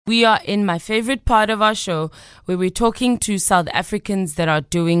We are in my favorite part of our show where we're talking to South Africans that are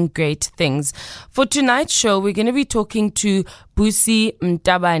doing great things. For tonight's show, we're going to be talking to Busi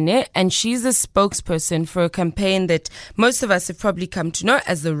Mtabane, and she's a spokesperson for a campaign that most of us have probably come to know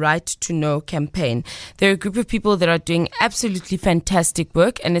as the Right to Know campaign. They're a group of people that are doing absolutely fantastic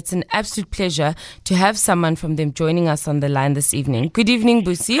work, and it's an absolute pleasure to have someone from them joining us on the line this evening. Good evening,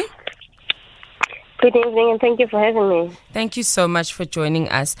 Busi. Good evening, and thank you for having me. Thank you so much for joining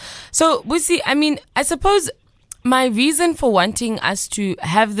us. So, Busi, I suppose my reason for wanting us to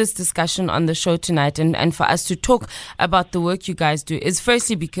have this discussion on the show tonight and for us to talk about the work you guys do is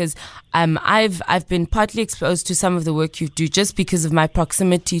firstly because I've been partly exposed to some of the work you do just because of my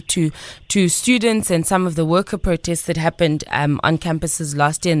proximity to students and some of the worker protests that happened on campuses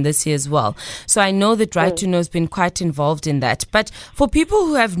last year and this year as well. So I know that Right to Know has been quite involved in that. But for people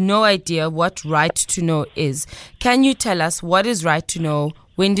who have no idea what Right to Know is, can you tell us what is Right to Know?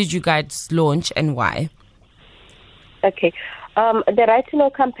 When did you guys launch and why? Okay. The Right to Know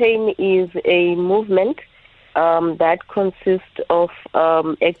campaign is a movement that consists of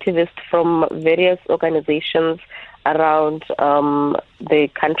activists from various organizations around the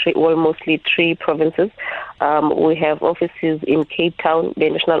country, well, mostly 3 provinces. We have offices in Cape Town.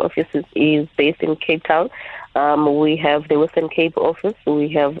 The national office is based in Cape Town. We have the Western Cape office. We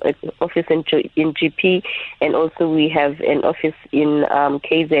have an office in GP, and also we have an office in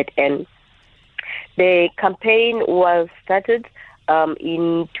KZN. The campaign was started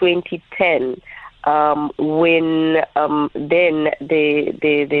in 2010 when then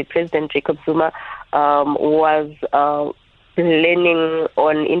the President Jacob Zuma was planning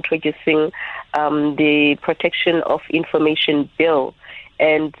on introducing the Protection of Information Bill.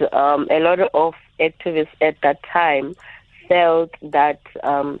 And a lot of activists at that time felt that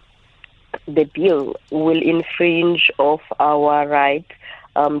the bill will infringe of our right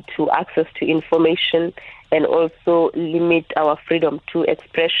to access to information and also limit our freedom to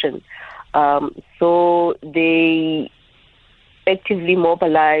expression. So they actively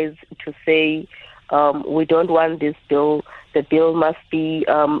mobilize to say, we don't want this bill. The bill must be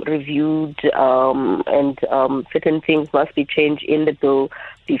reviewed and certain things must be changed in the bill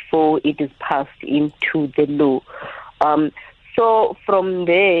before it is passed into the law. So from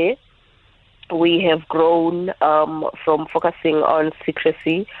there, we have grown from focusing on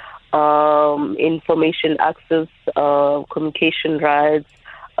secrecy, information access, communication rights.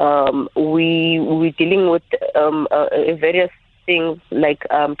 We're dealing with various things like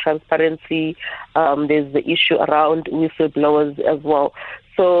transparency. There's the issue around whistleblowers as well.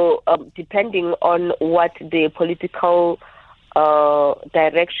 So depending on what the political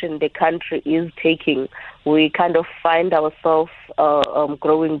direction the country is taking, we kind of find ourselves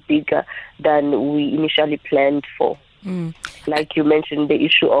growing bigger than we initially planned for. Like you mentioned, the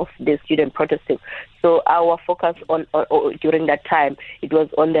issue of the student protesting. So our focus on during that time, it was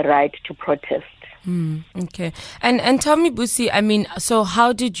on the right to protest. Okay. And tell me, Busi, so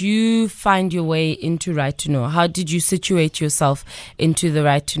how did you find your way into Right to Know? How did you situate yourself into the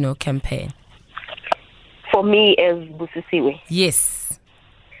Right to Know campaign? For me, as Busisiwe? Yes.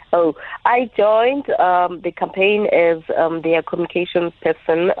 Oh, I joined the campaign as their communications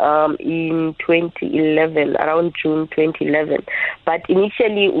person in 2011, around June 2011. But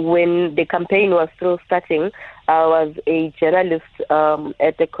initially, when the campaign was still starting, I was a journalist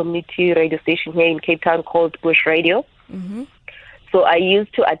at the community radio station here in Cape Town called Bush Radio. Mm-hmm. So I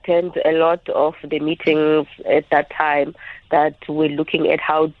used to attend a lot of the meetings at that time that we're looking at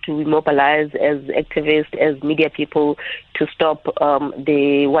how to mobilize as activists, as media people, to stop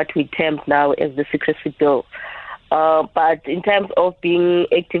what we termed now as the secrecy bill. But in terms of being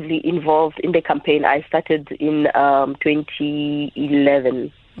actively involved in the campaign, I started in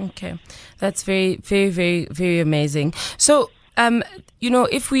 2011. Okay, that's very, very, very, very amazing. So,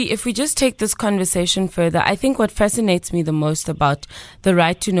 if we just take this conversation further, I think what fascinates me the most about the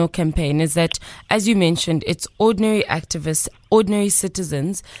Right to Know campaign is that, as you mentioned, it's ordinary activists, ordinary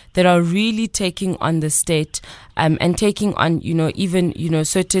citizens that are really taking on the state and taking on, even,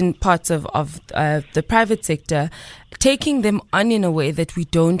 certain parts of the private sector, taking them on in a way that we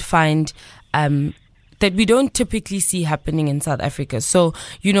don't find that we don't typically see happening in South Africa. So,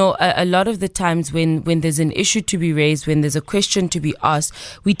 a lot of the times when there's an issue to be raised, when there's a question to be asked,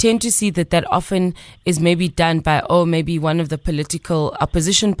 we tend to see that often is maybe done by, maybe one of the political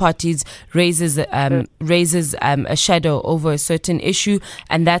opposition parties raises a shadow over a certain issue,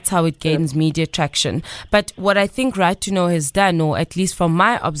 and that's how it gains media traction. But what I think Right to Know has done, or at least from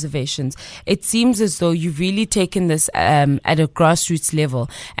my observations, it seems as though you've really taken this at a grassroots level,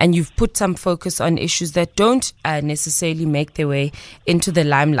 and you've put some focus on issues issues that don't necessarily make their way into the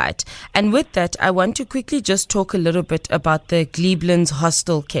limelight. And with that, I want to quickly just talk a little bit about the Cleveland's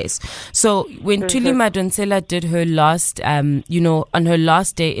hostel case. So when Thuli Madonsela did her last, on her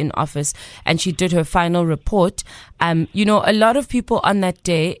last day in office, and she did her final report, a lot of people on that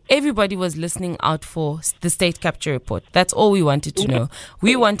day, everybody was listening out for the state capture report. That's all we wanted to know.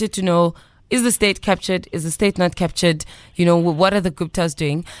 We wanted to know, is the state captured? Is the state not captured? What are the Guptas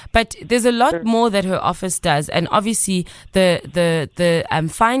doing? But there's a lot more that her office does. And obviously the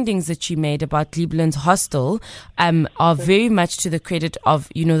findings that she made about Cleveland's hostel are very much to the credit of,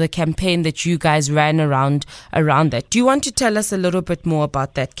 the campaign that you guys ran around that. Do you want to tell us a little bit more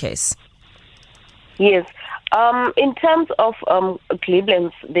about that case? Yes. In terms of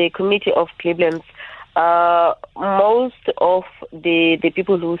Cleveland's, the community of Cleveland's, most of the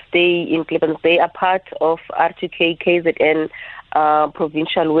people who stay in Cleveland, they are part of R2K KZN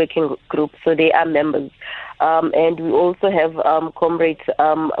provincial working group, so they are members. And we also have comrade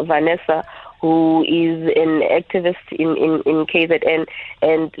Vanessa, who is an activist in KZN,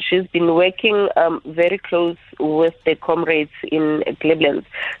 and she's been working very close with the comrades in Cleveland.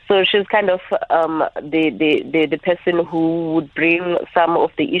 So she's kind of the person who would bring some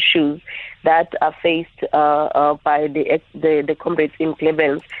of the issues that are faced by the comrades in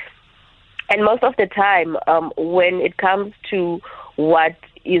Cleveland. And most of the time, when it comes to what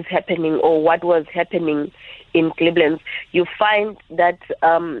is happening or what was happening in Cleveland, you find that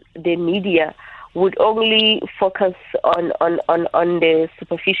the media would only focus on the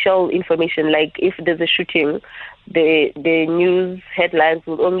superficial information. Like if there's a shooting, the news headlines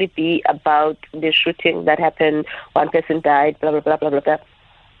will only be about the shooting that happened, one person died, blah, blah, blah, blah, blah, blah.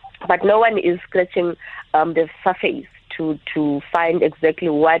 But no one is scratching the surface to find exactly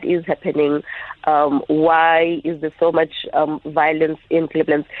what is happening, why is there so much violence in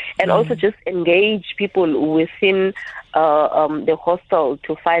Cleveland, and also just engage people within the hostel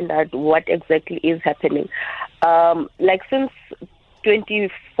to find out what exactly is happening. Like since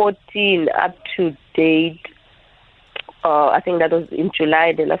 2014 up to date, I think that was in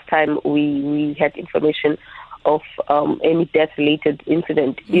July, the last time we had information of any death-related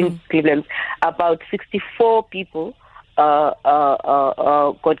incident in Cleveland. About 64 people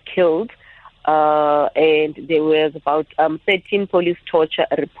got killed, and there was about 13 police torture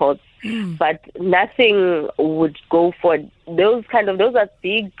reports, but nothing would go for those are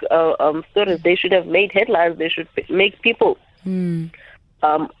big stories. They should have made headlines. They should make people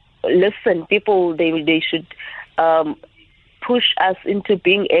listen. People, they should push us into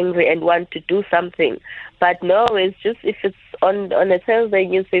being angry and want to do something. But no, it's just if it's on a Thursday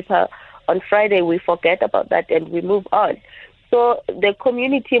newspaper, on Friday we forget about that and we move on. So the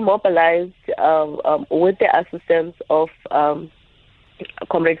community mobilized with the assistance of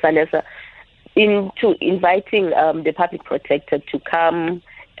Comrade Vanessa into inviting the public protector to come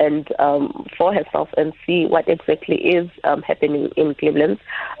and for herself and see what exactly is happening in Cleveland.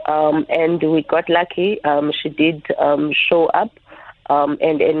 And we got lucky. She did show up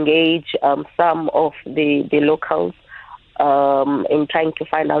and engage some of the locals in trying to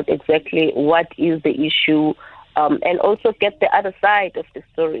find out exactly what is the issue, and also get the other side of the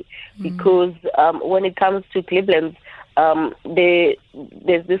story. Because when it comes to Cleveland, there's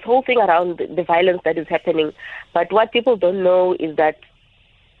this whole thing around the violence that is happening. But what people don't know is that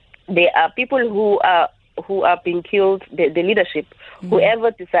there are people who are being killed, the leadership,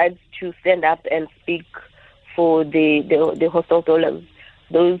 whoever decides to stand up and speak for the hostile dollars,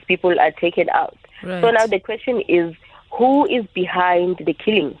 those people are taken out. Right. So now the question is, who is behind the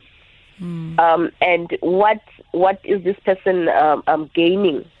killing? And what is this person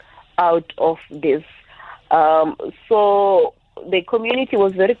gaining out of this? So the community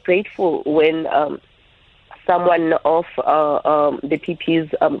was very grateful when someone of the PP's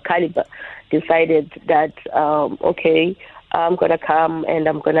caliber decided that, okay, I'm going to come and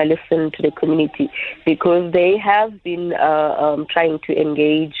I'm going to listen to the community, because they have been trying to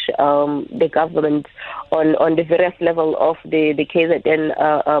engage the government on the various level of the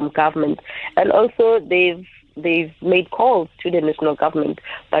KZN government. And also they've made calls to the national government,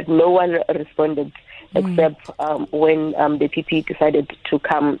 but no one responded except when the PP decided to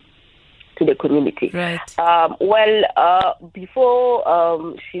come to the community. Right.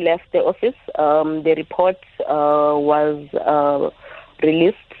 Before she left the office, the report was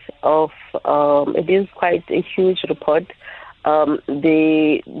released of, it is quite a huge report.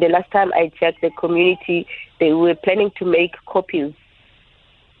 The last time I checked, the community, they were planning to make copies,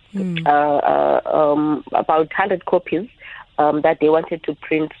 about 100 copies that they wanted to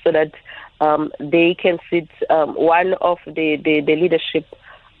print so that they can sit, one of the leadership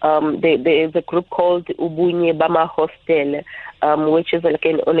there is a group called Ubunye Bama Hostel, which is like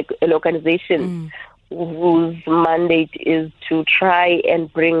an organization whose mandate is to try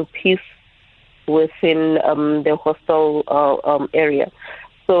and bring peace within the hostel area.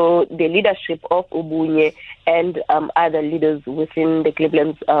 So the leadership of Ubunye and other leaders within the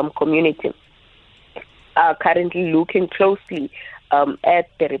Cleveland community are currently looking closely at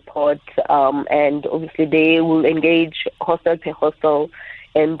the report, and obviously they will engage hostel per hostel,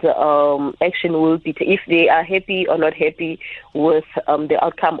 and action will be if they are happy or not happy with the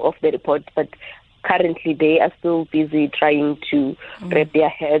outcome of the report. But currently they are still busy trying to wrap their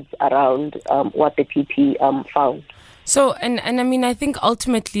heads around what the PP found. So, and I mean, I think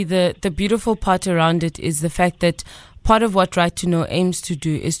ultimately the beautiful part around it is the fact that part of what Right to Know aims to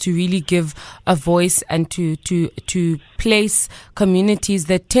do is to really give a voice and to place communities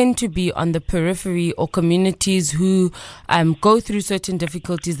that tend to be on the periphery, or communities who go through certain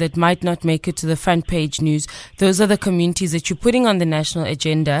difficulties that might not make it to the front page news. Those are the communities that you're putting on the national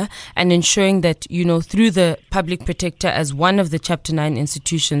agenda and ensuring that, you know, through the Public Protector as one of the Chapter 9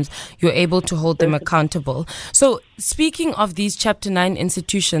 institutions, you're able to hold them accountable. So speaking of these Chapter 9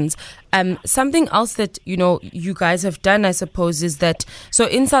 institutions, something else that, you know, you guys have done, I suppose, is that, so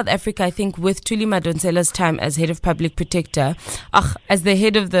in South Africa, I think with Thuli Madonsela's time as head of Public Protector, as the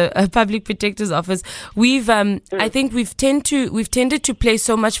head of the Public Protector's office, we've, I think we've tended to place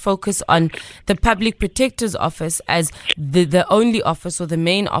so much focus on the Public Protector's office as the only office or the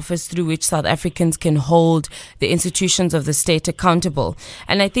main office through which South Africans can hold the institutions of the state accountable.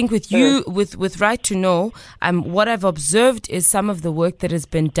 And I think with you, with Right to Know, what I've observed is some of the work that has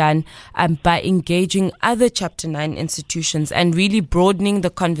been done by engaging other Chapter 9 institutions and really broadening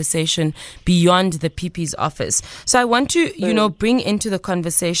the conversation beyond the PP's office. So I want to, you know, bring into the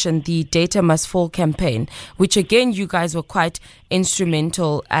conversation the Data Must Fall campaign, which again, you guys were quite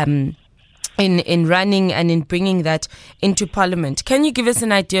instrumental in running and in bringing that into Parliament. Can you give us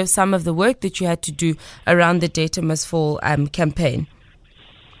an idea of some of the work that you had to do around the Data Must Fall campaign?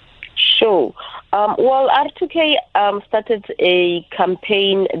 Sure. Well, R2K started a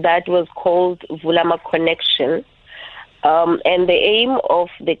campaign that was called Vulama Connection, and the aim of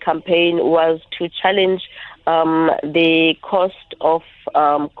the campaign was to challenge the cost of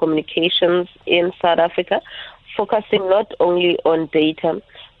communications in South Africa, focusing not only on data,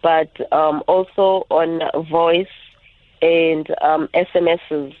 but also on voice and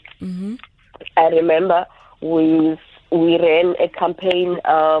SMSs. I remember we ran a campaign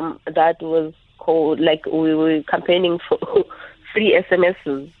that was called, like, we were campaigning for free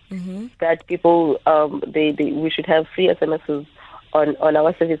SMSs, that people, we should have free SMSs on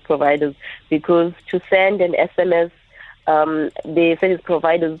our service providers, because to send an SMS, the service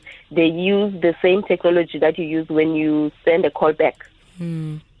providers, they use the same technology that you use when you send a call back.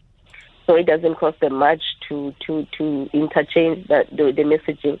 So it doesn't cost them much to interchange the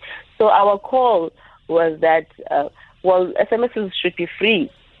messaging. So our call was that, SMSs should be free,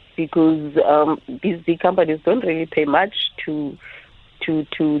 because these big companies don't really pay much to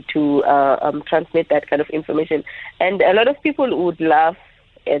transmit that kind of information. And a lot of people would laugh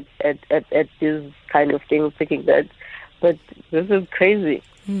at this kind of thing, thinking that, but this is crazy.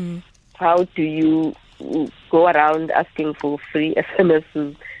 How do you go around asking for free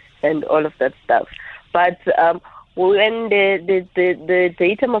SMSs and all of that stuff? But when the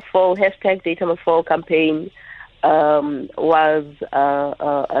Data Must Fall, hashtag Data Must Fall campaign was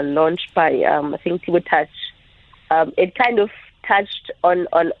launched by, I think, Tibo Touch, it kind of touched on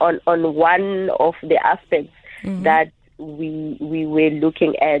one of the aspects that we were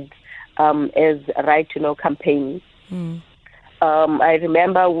looking at as a Right to Know campaign. I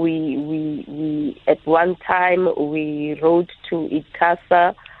remember we at one time we wrote to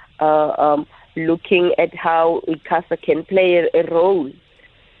ICASA, looking at how ICASA can play a role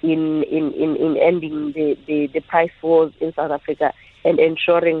in ending the price wars in South Africa and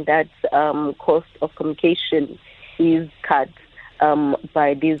ensuring that cost of communication is cut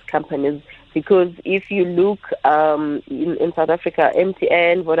by these companies. Because if you look in South Africa,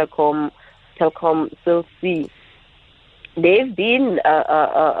 MTN, Vodacom, Telkom, Cell C, they've been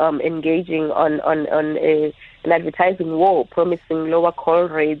engaging on an advertising war, promising lower call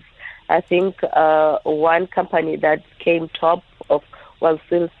rates. I think one company that came top of was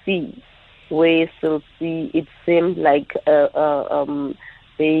Cell C, where Cell C, it seemed like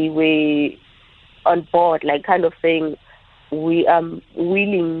they were on board, like kind of saying, we are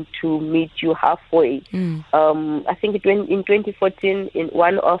willing to meet you halfway. I think in 2014, in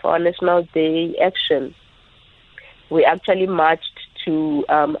one of our National Day actions, we actually marched to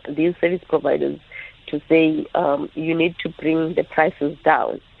these service providers to say, you need to bring the prices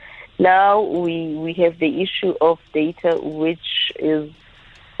down. Now we have the issue of data, which is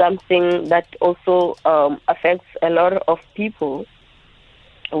something that also affects a lot of people,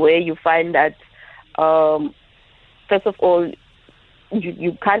 where you find that, first of all,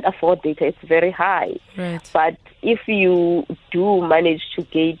 you can't afford data. It's very high. Right. But if you do manage to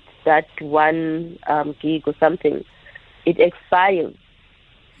get that 1 gig or something, it expires.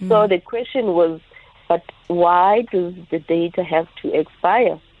 So the question was, but why does the data have to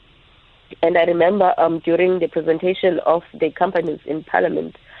expire? And I remember during the presentation of the companies in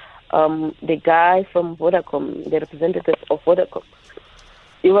Parliament, the guy from Vodacom, the representative of Vodacom,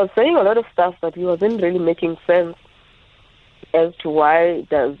 he was saying a lot of stuff, but he wasn't really making sense as to why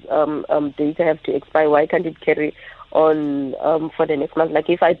does data have to expire. Why can't it carry on for the next month? Like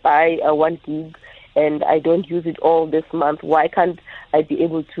if I buy 1 gig and I don't use it all this month, why can't I be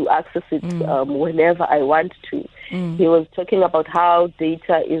able to access it whenever I want to? He was talking about how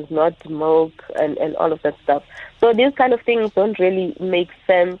data is not milk and all of that stuff. So these kind of things don't really make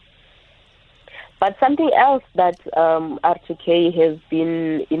sense. But something else that R2K has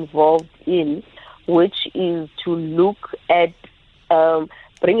been involved in, which is to look at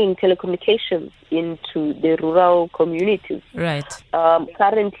bringing telecommunications into the rural communities. Right.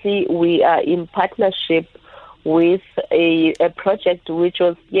 Currently, we are in partnership with a project which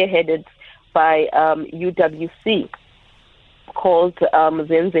was spearheaded by UWC called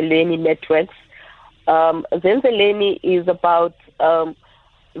Zenzeleni Networks. Zenzeleni is about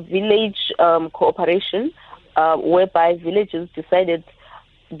village cooperation, whereby villages decided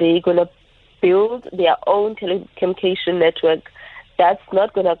they're going to build their own telecommunication network that's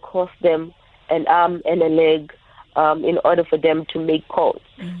not going to cost them an arm and a leg in order for them to make calls.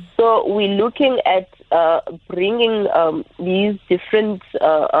 So we're looking at bringing these different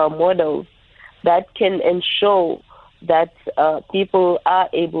models that can ensure that people are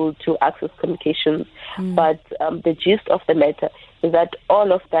able to access communications. But the gist of the matter is that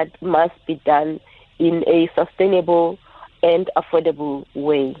all of that must be done in a sustainable and affordable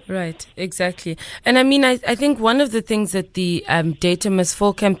way. Right, exactly. And I mean, I think one of the things that the Data Must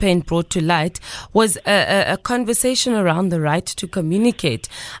Fall campaign brought to light was a conversation around the right to communicate.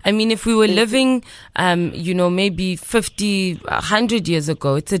 I mean, if we were living, maybe 50, 100 years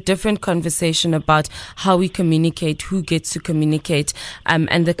ago, it's a different conversation about how we communicate, who gets to communicate,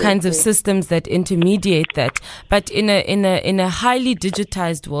 and the kinds of systems that intermediate that. But in a highly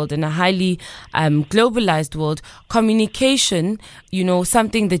digitized world, in a highly globalized world, communication,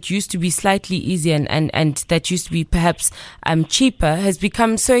 something that used to be slightly easier and that used to be perhaps cheaper, has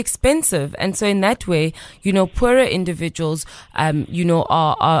become so expensive. And so in that way, poorer individuals,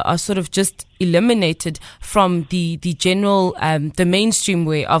 are sort of just eliminated from the general, the mainstream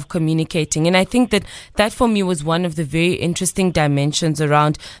way of communicating. And I think that for me was one of the very interesting dimensions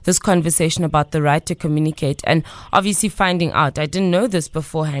around this conversation about the right to communicate. And obviously finding out, I didn't know this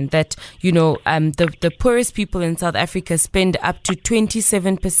beforehand, that, the poorest people in South Africa spend up to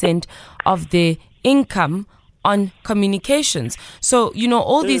 27% of their income on communications. So,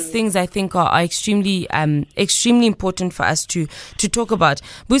 all these things I think are extremely important for us to talk about.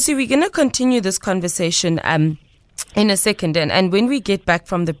 Busi, we're going to continue this conversation in a second. And when we get back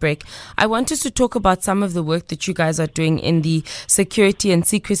from the break, I want us to talk about some of the work that you guys are doing in the security and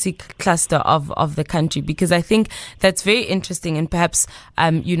secrecy cluster of the country, because I think that's very interesting and perhaps,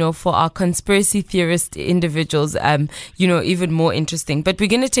 for our conspiracy theorist individuals, even more interesting. But we're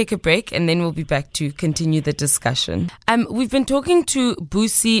going to take a break and then we'll be back to continue the discussion. We've been talking to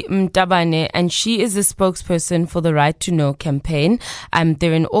Busi Mtabane, and she is the spokesperson for the Right to Know campaign.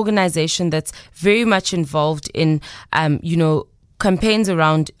 They're an organization that's very much involved in campaigns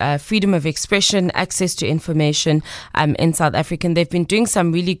around freedom of expression, access to information in South Africa. And they've been doing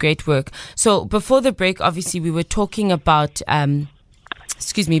some really great work. So before the break, obviously, we were talking about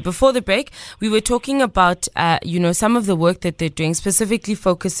before the break, we were talking about, some of the work that they're doing, specifically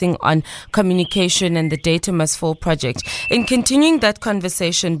focusing on communication and the Data Must Fall project. In continuing that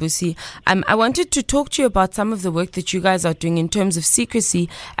conversation, Busi, I wanted to talk to you about some of the work that you guys are doing in terms of secrecy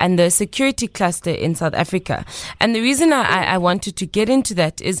and the security cluster in South Africa. And the reason I wanted to get into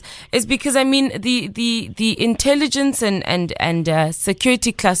that is because, I mean, the intelligence and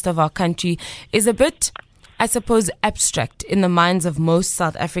security cluster of our country is a bit, I suppose, abstract in the minds of most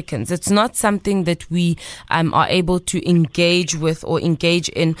South Africans. It's not something that we are able to engage with or engage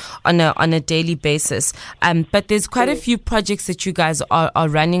in on a daily basis. But there's quite a few projects that you guys are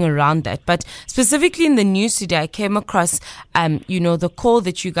running around that. But specifically in the news today, I came across, the call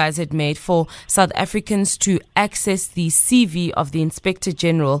that you guys had made for South Africans to access the CV of the Inspector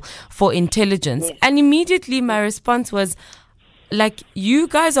General for Intelligence. Yes. And immediately my response was, like, you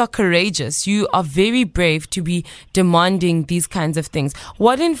guys are courageous. You are very brave to be demanding these kinds of things.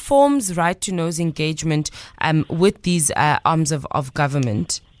 What informs Right to Know's engagement with these arms of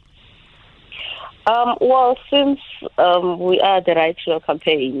government? Well, since we are the Right to Know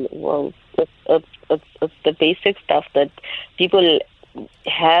campaign, well, it's the basic stuff that people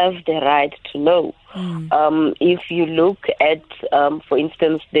have the right to know. If you look at, for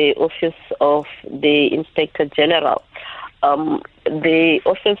instance, the Office of the Inspector General, the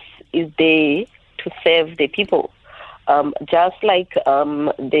office is there to serve the people. Just like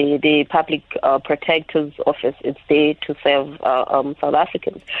the Public Protector's Office is there to serve South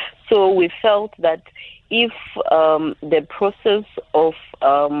Africans. So we felt that if the process of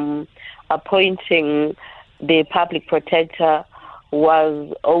appointing the Public Protector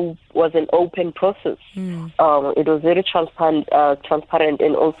was an open process, it was very transparent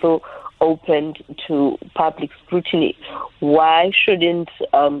and also opened to public scrutiny, why shouldn't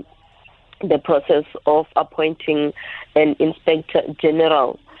the process of appointing an Inspector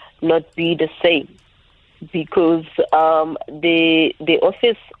General not be the same? Because the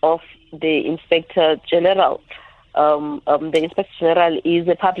office of the Inspector General, the Inspector General is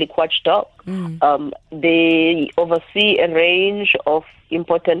a public watchdog. They oversee a range of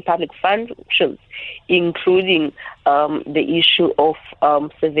important public functions, including the issue of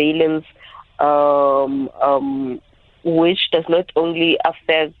surveillance, which does not only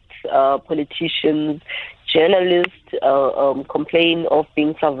affect politicians, journalists complain of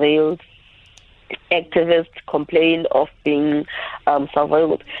being surveilled, activists complain of being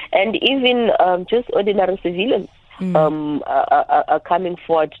surveilled, and even just ordinary civilians are coming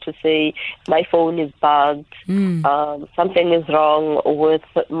forward to say, my phone is bugged, something is wrong with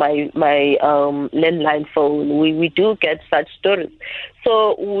my landline phone. We do get such stories.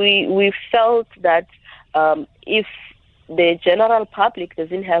 So we felt that if the general public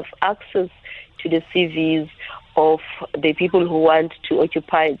doesn't have access to the CVs of the people who want to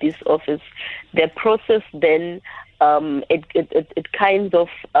occupy this office, the process then it kind of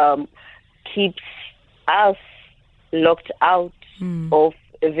keeps us locked out of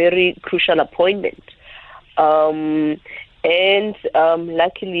a very crucial appointment. And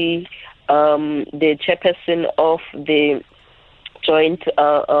luckily, the chairperson of the Joint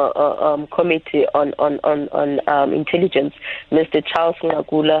Committee on Intelligence, Mr. Charles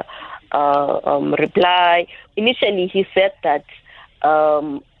Ngagula, reply. Initially, he said that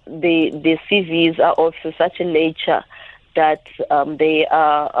the CVs are of such a nature that they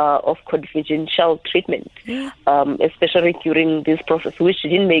are of confidential treatment, especially during this process, which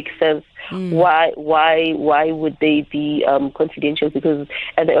didn't make sense. Why would they be confidential? Because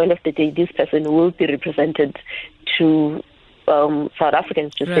at the end of the day, this person will be represented to South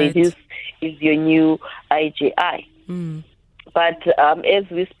Africans to say this is your new IGI. But as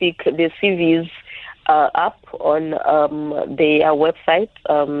we speak, the CVs are up on their website.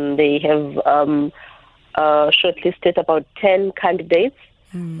 They have shortlisted about 10 candidates.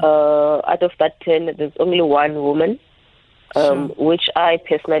 Out of that 10, there's only one woman, which I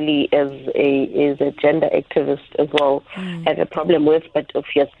personally, as a gender activist as well, have a problem with. But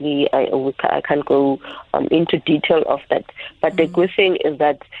obviously, I can't go into detail of that. But the good thing is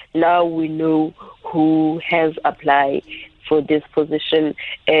that now we know who has applied for this position,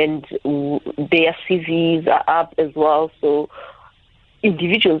 and their CVs are up as well. So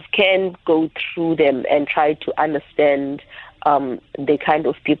individuals can go through them and try to understand the kind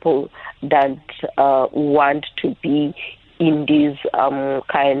of people that want to be in these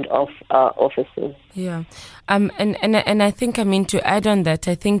kind of offices. Yeah. And I think, I mean, to add on that,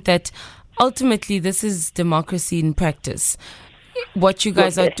 I think that ultimately this is democracy in practice. What you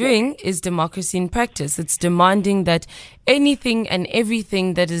guys are doing is democracy in practice. It's demanding that anything and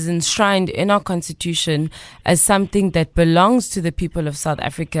everything that is enshrined in our constitution as something that belongs to the people of South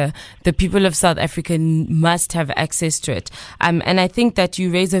Africa, the people of South Africa must have access to it. And I think that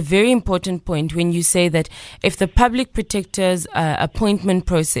you raise a very important point when you say that if the public protector's appointment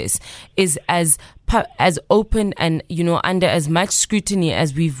process is as open and, you know, under as much scrutiny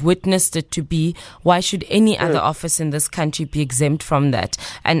as we've witnessed it to be, why should any other office in this country be exempt from that?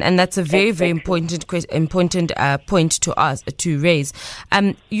 And that's a very, very important point to raise.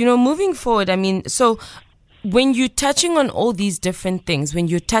 You know, moving forward, I mean, so when you're touching on all these different things, when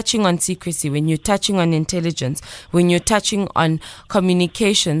you're touching on secrecy, when you're touching on intelligence, when you're touching on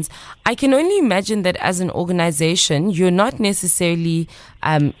communications, I can only imagine that as an organization, you're not necessarily,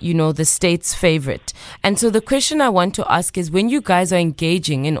 the state's favorite. And so the question I want to ask is, when you guys are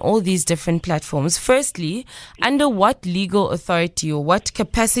engaging in all these different platforms, firstly, under what legal authority or what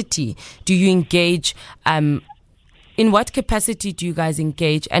capacity do you engage in what capacity do you guys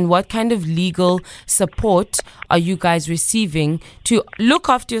engage, and what kind of legal support are you guys receiving to look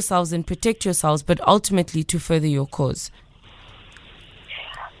after yourselves and protect yourselves, but ultimately to further your cause?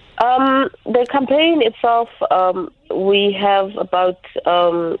 The campaign itself, we have about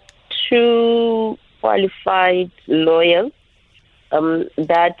 2 qualified lawyers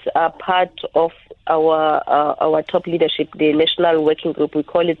that are part of our top leadership, the National Working Group. We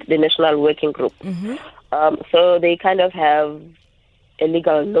call it the National Working Group. So they kind of have a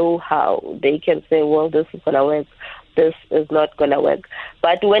legal know-how. They can say, well, this is going to work, this is not going to work.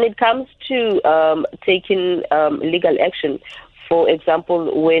 But when it comes to taking legal action, for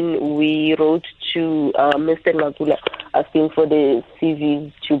example, when we wrote to Mr. Ngakula asking for the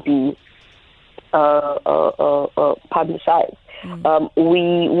CVs to be publicized,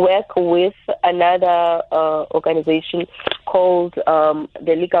 we work with another organization called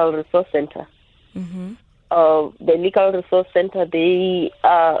the Legal Resource Center. The Legal Resource Center,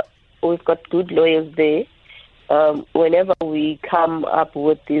 we've got good lawyers there. Whenever we come up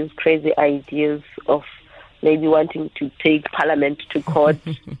with these crazy ideas of maybe wanting to take Parliament to court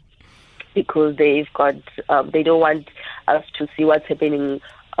because they don't want us to see what's happening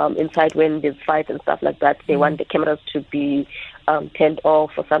inside when there's fights and stuff like that. They want the cameras to be turned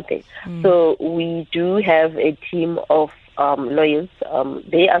off or something. So we do have a team of lawyers.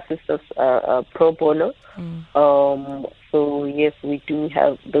 They assist us pro bono. So yes, we do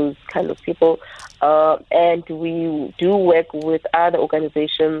have those kind of people. And we do work with other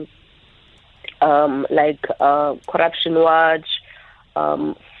organizations like Corruption Watch,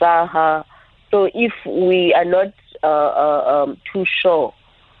 SAHA. So if we are not too sure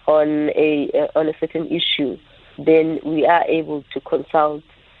on a certain issue, then we are able to consult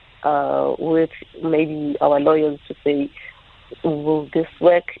with maybe our lawyers to say, will this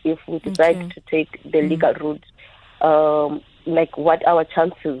work if we decide to take the legal route? Like, what are our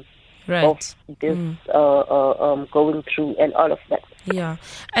chances of this going through and all of that? Yeah,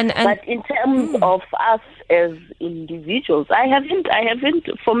 but in terms of us as individuals, I haven't.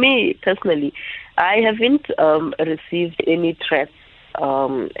 For me personally, I haven't received any threats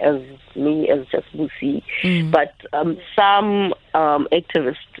as just Busi. But some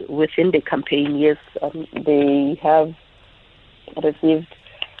activists within the campaign, yes, they have received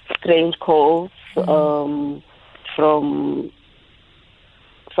strange calls from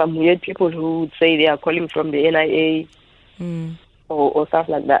some weird people who would say they are calling from the NIA or stuff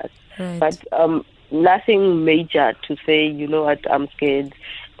like that. But nothing major to say, you know what, I'm scared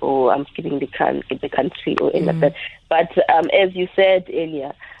or I'm skipping the country or anything like that. But as you said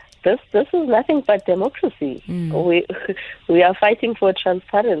earlier, this is nothing but democracy. We are fighting for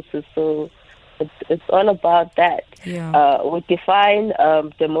transparency, so it's all about that. We define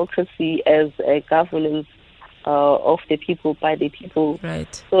democracy as a governance of the people by the people.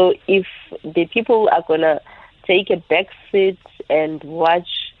 So if the people are gonna take a back seat and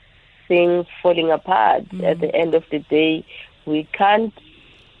watch things falling apart, at the end of the day, we can't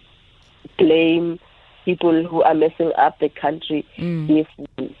blame people who are messing up the country if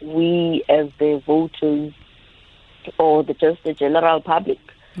we as the voters or just the general public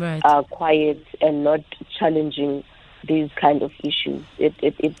are quiet and not challenging these kind of issues.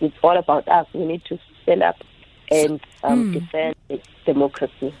 It's all about us. We need to stand up and defend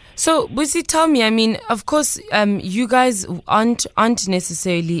democracy. So, Busi, tell me, I mean, of course, you guys aren't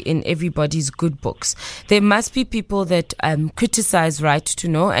necessarily in everybody's good books. There must be people that criticize Right to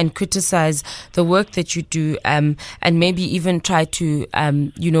Know and criticize the work that you do, and maybe even try to,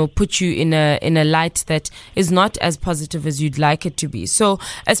 put you in a light that is not as positive as you'd like it to be. So,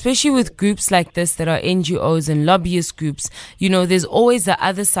 especially with groups like this that are NGOs and lobbyist groups, there's always the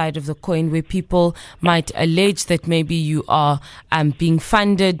other side of the coin where people might allege that maybe you are being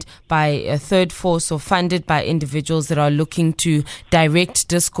funded by a third force or funded by individuals that are looking to direct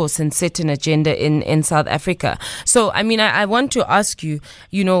discourse and set an agenda in South Africa. So, I mean, I want to ask you,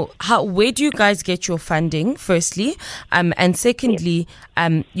 where do you guys get your funding, firstly? And secondly,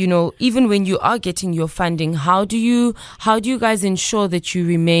 even when you are getting your funding, how do you guys ensure that you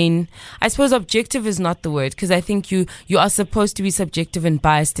remain, I suppose objective is not the word, because I think you are supposed to be subjective and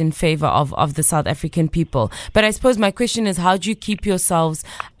biased in favor of the South African people. But I suppose my question is, how do you keep yourselves,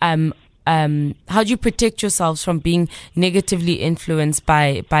 how do you protect yourselves from being negatively influenced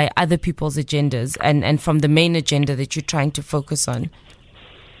by other people's agendas and from the main agenda that you're trying to focus on?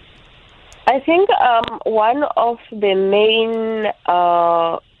 I think one of the main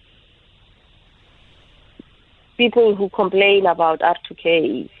people who complain about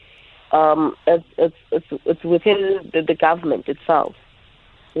R2K, it's within the government itself.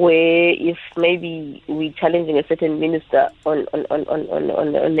 where if maybe we're challenging a certain minister on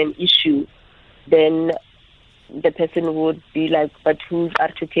an issue, then the person would be like, but who's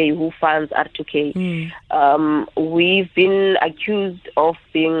R2K? Who funds R2K? We've been accused of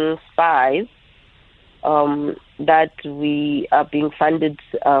being spies, that we are being funded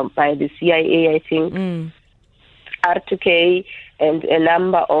by the CIA, I think, R2K, and a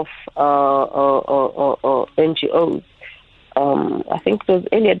number of NGOs. I think it was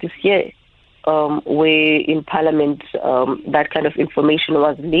earlier this year, where in Parliament that kind of information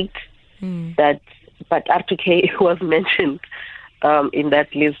was leaked, but R2K was mentioned in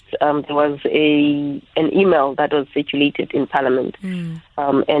that list. There was an email that was circulated in Parliament, and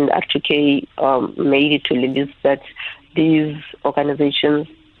R2K made it to the list that these organizations,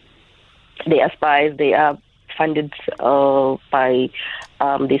 they are spies, they are funded by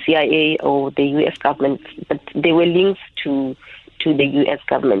the CIA or the U.S. government, but they were linked to the U.S.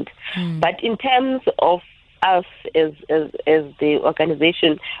 government. But in terms of us as the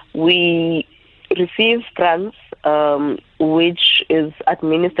organization, we receive grants, which is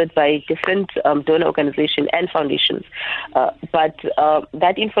administered by different donor organizations and foundations. But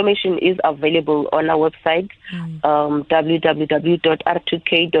that information is available on our website,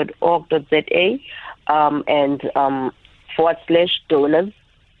 www.r2k.org.za, and /donors.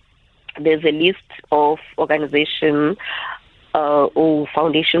 There's a list of organizations or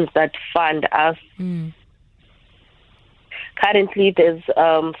foundations that fund us. Currently, there's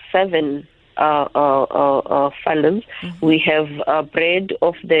 7 funders. We have Bread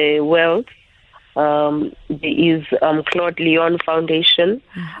of the World. There is Claude Leon Foundation.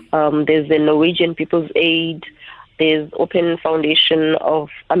 There's the Norwegian People's Aid. There's Open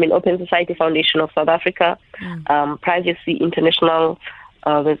Society Foundation of South Africa. Privacy International.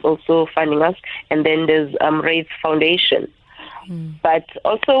 There's also funding us, and then there's Raise Foundation. But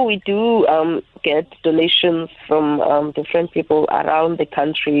also we do get donations from different people around the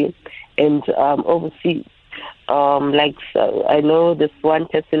country and overseas. I know this one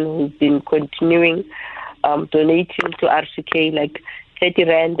person who's been continuing donating to R2K, like 30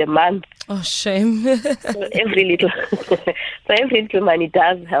 Rand a month. Oh, shame. So every little money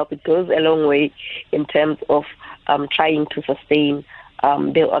does help. It goes a long way in terms of trying to sustain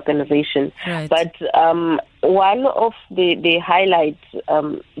the organization. Right. But one of the highlights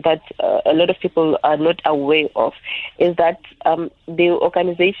that a lot of people are not aware of is that the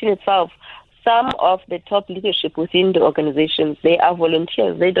organization itself, some of the top leadership within the organization, they are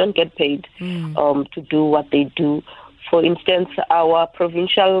volunteers. They don't get paid to do what they do. For instance, our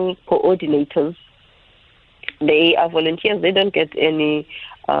provincial coordinators, they are volunteers. They don't get any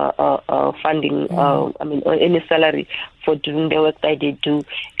funding, any salary for doing the work that they do.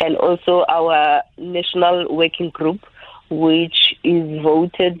 And also our national working group, which is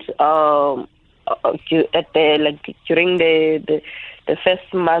voted during the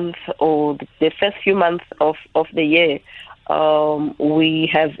first month or the first few months of the year. We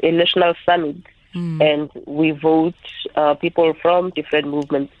have a national summit, and we vote people from different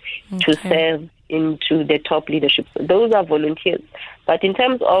movements to serve into the top leadership. Those are volunteers. But in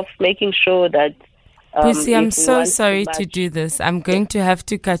terms of making sure that Busi, I'm so sorry to do this. I'm going to have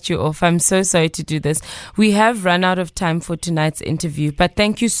to cut you off. I'm so sorry to do this. We have run out of time for tonight's interview, but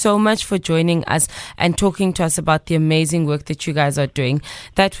thank you so much for joining us and talking to us about the amazing work that you guys are doing.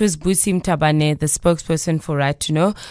 That was Busi Mtabane, the spokesperson for Right to Know.